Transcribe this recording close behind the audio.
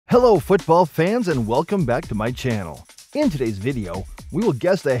Hello football fans and welcome back to my channel. In today's video, we will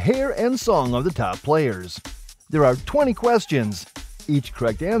guess the hair and song of the top players. There are 20 questions. Each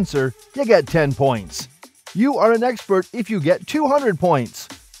correct answer, you get 10 points. You are an expert if you get 200 points.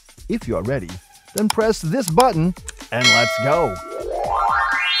 If you are ready, then press this button and let's go.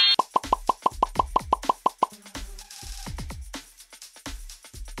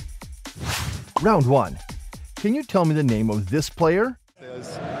 Round 1. Can you tell me the name of this player?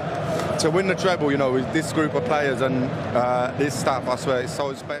 To win the treble, with this group of players and this staff, I swear it's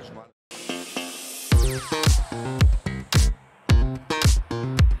so special, man.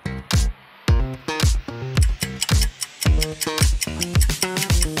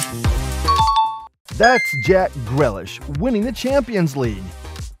 That's Jack Grealish winning the Champions League.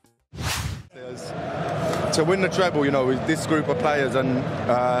 To win the treble, with this group of players and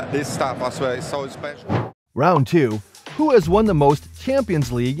this staff, I swear it's so special. Round 2. Who has won the most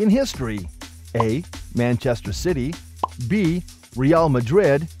Champions League in history? A. Manchester City, B. Real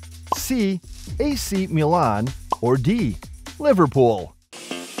Madrid, C. AC Milan, or D. Liverpool?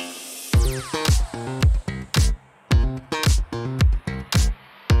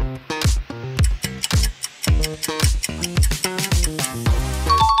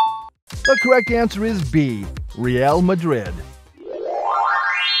 The correct answer is B. Real Madrid.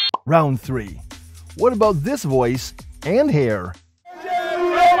 Round 3. What about this voice and hair?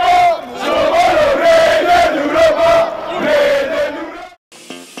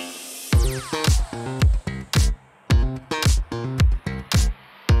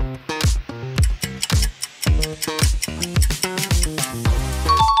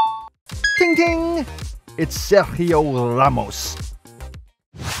 Ting ting! It's Sergio Ramos.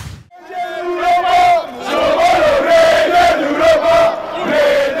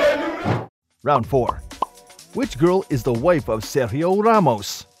 Round 4. Which girl is the wife of Sergio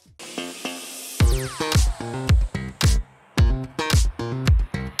Ramos?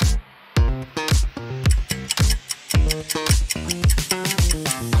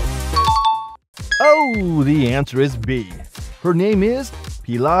 Oh, the answer is B. Her name is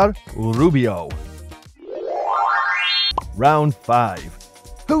Pilar Rubio. Round 5.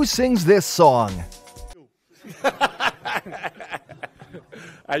 Who sings this song?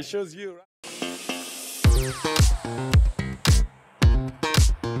 I chose you.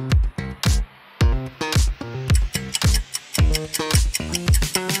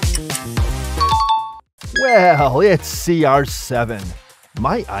 Well, it's CR7,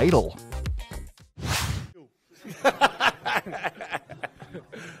 my idol.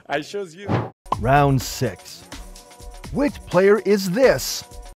 I chose you. Round 6. Which player is this?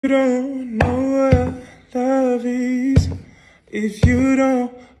 You don't know what love is if you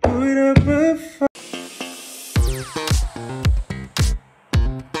don't put up a fight.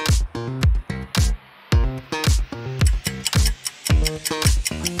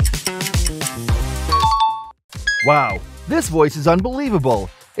 Wow, this voice is unbelievable.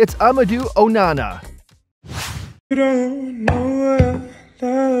 It's Amadou Onana. You don't know what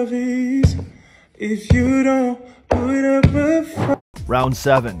love is if you don't put up a fight. Round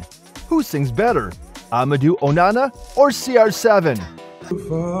 7. Who sings better, Amadou Onana or CR7?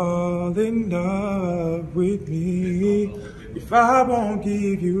 Fall in love with me if I won't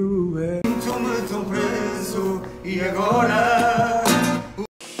give you it.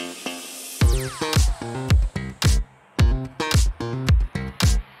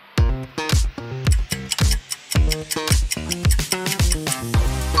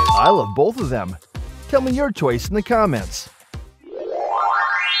 I love both of them. Tell me your choice in the comments.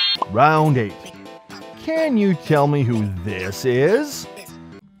 Round 8. Can you tell me who this is?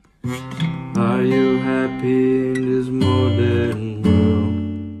 Are you happy in this modern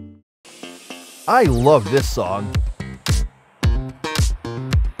world? I love this song.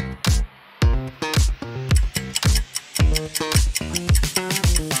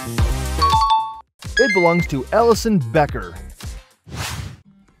 It belongs to Alison Becker.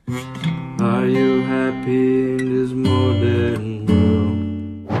 Are you happy in this modern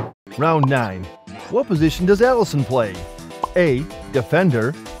world? Round 9. What position does Alison play? A.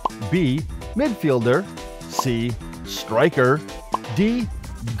 Defender, B. Midfielder, C. Striker, D.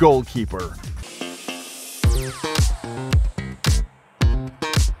 Goalkeeper.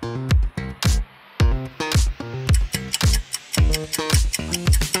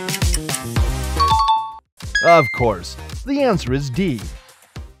 Of course, the answer is D.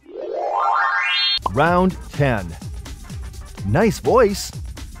 Round 10. Nice voice,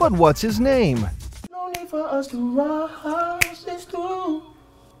 but what's his name? No need for us to rush this through.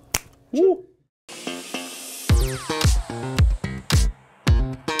 Woo.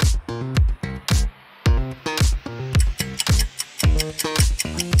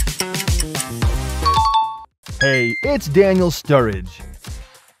 Hey, it's Daniel Sturridge.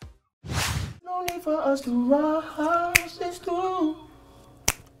 No need for us to rush this through.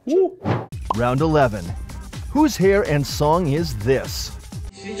 Round 11. Whose hair and song is this?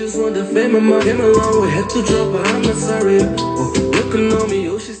 She just want the fame of my came a long way, had to drop her, I'm not sorry. Oh, looking on me,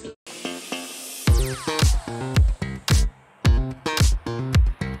 oh, she's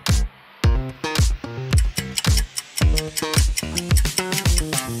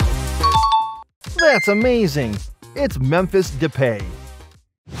That's amazing! It's Memphis Depay.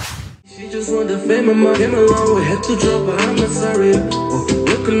 She just want the fame of my came a long way, had to drop her, I'm not sorry. Oh,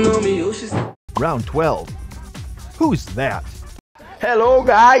 looking on me, oh, she's Round 12. Who's that? Hello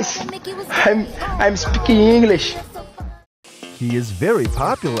guys, I'm speaking English. He is very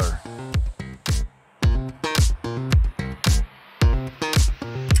popular.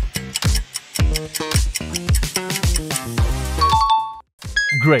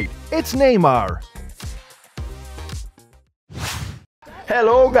 Great, it's Neymar.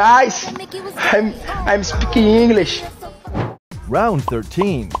 Hello guys, I'm speaking English. Round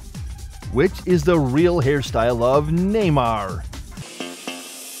 13. Which is the real hairstyle of Neymar?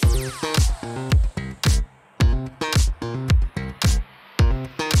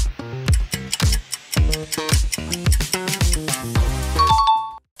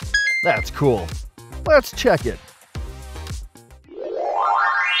 That's cool. Let's check it.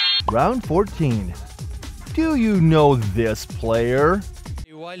 Round 14. Do you know this player?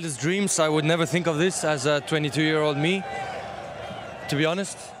 Wildest dreams, I would never think of this as a 22-year-old me, to be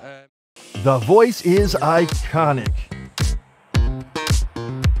honest. The voice is iconic.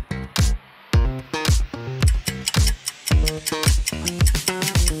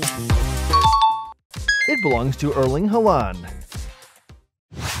 It belongs to Erling Haaland.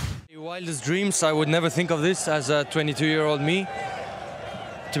 Wildest dreams, I would never think of this as a 22-year-old me,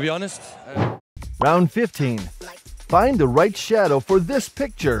 to be honest. Round 15. Find the right shadow for this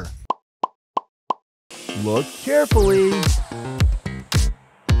picture. Look carefully.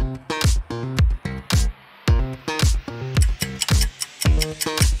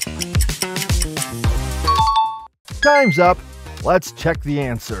 Time's up. Let's check the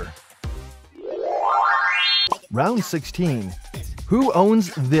answer. Round 16. Who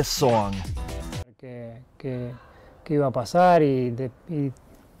owns this song? Que iba a pasar y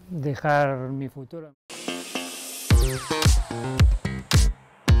dejar mi futuro.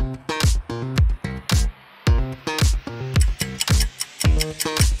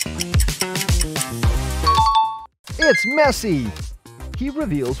 It's Messi. He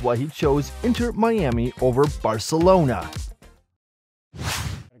reveals why he chose Inter Miami over Barcelona.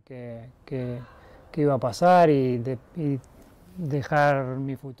 Que iba a pasar y dejar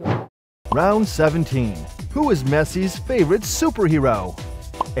mi futuro. Round 17. Who is Messi's favorite superhero?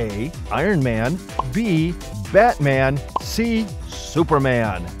 A. Iron Man. B. Batman. C.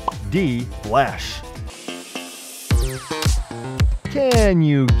 Superman. D. Flash. Can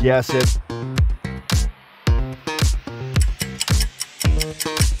you guess it?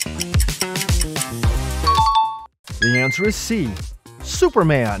 The answer is C.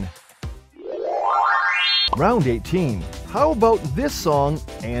 Superman. Round 18. How about this song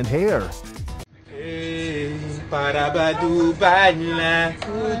and hair?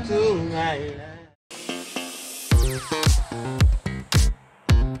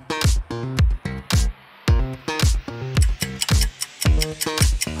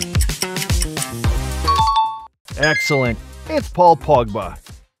 Excellent. It's Paul Pogba.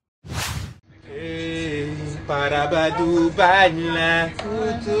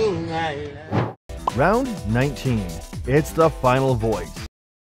 Round 19. It's the final voice.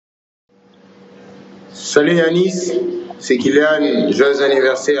 Salut Yanis, c'est Kylian, joyeux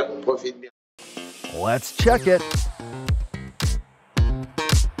anniversaire, profite bien. Let's check it.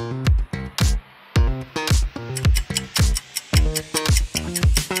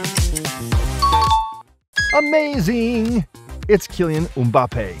 Amazing! It's Kylian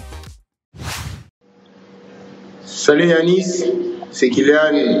Mbappe. Salut Yanis, c'est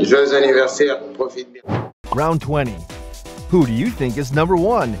Kylian, joyeux anniversaire, profite bien. Round 20. Who do you think is number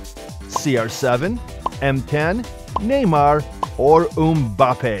 1? CR7, M10, Neymar, or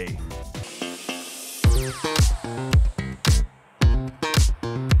Mbappe?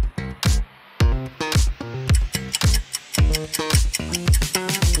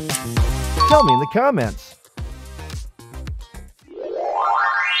 Tell me in the comments.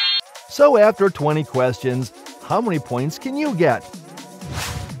 So after 20 questions, how many points can you get?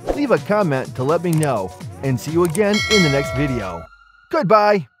 Leave a comment to let me know, and see you again in the next video.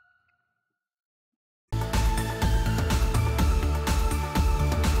 Goodbye!